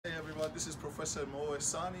everyone, this is Professor Mo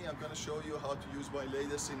Ehsani. I'm going to show you how to use my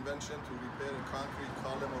latest invention to repair a concrete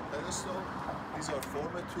column or pedestal. These are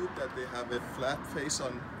Formwork tube that they have a flat face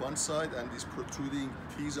on one side and these protruding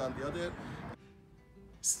T's on the other.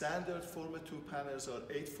 Standard Formwork tube panels are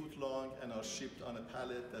 8 foot long and are shipped on a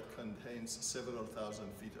pallet that contains several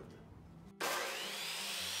thousand feet of them.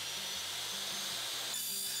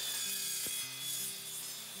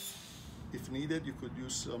 If needed, you could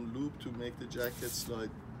use some lube to make the jacket slide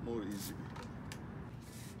more easily.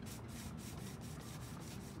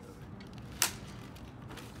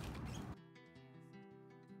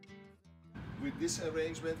 With this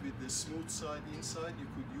arrangement, with the smooth side inside, you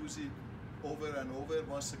could use it over and over.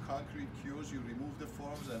 Once the concrete cures, you remove the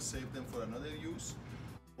forms and save them for another use.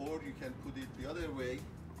 Or you can put it the other way.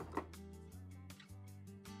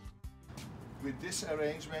 With this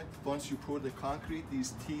arrangement, once you pour the concrete,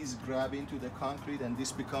 these T's grab into the concrete and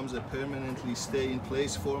this becomes a permanently stay in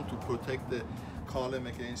place form to protect the column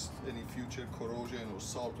against any future corrosion or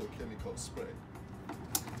salt or chemical spray.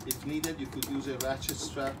 If needed, you could use a ratchet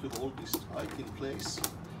strap to hold this tight in place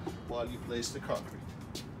while you place the concrete.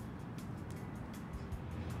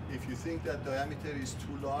 If you think that diameter is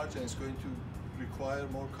too large and it's going to require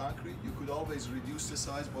more concrete, you could always reduce the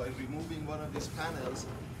size by removing one of these panels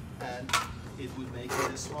and it would make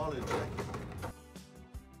it a smaller jacket.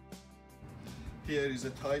 Here is a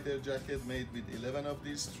tighter jacket made with 11 of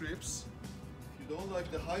these strips. If you don't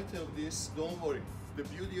like the height of this, don't worry. The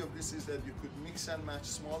beauty of this is that you could mix and match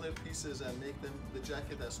smaller pieces and make them the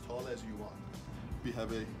jacket as tall as you want. We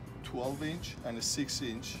have a 12-inch and a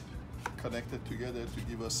 6-inch connected together to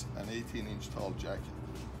give us an 18-inch tall jacket.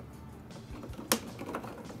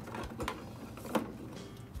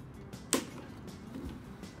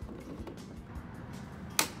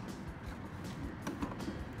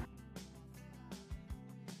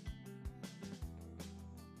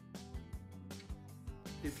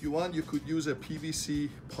 If you want, you could use a PVC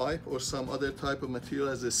pipe or some other type of material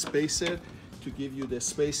as a spacer to give you the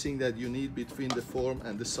spacing that you need between the form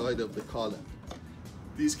and the side of the column.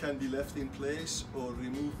 These can be left in place or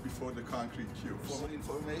removed before the concrete cures. For more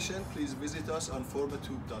information, please visit us on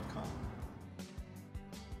formworktube.com.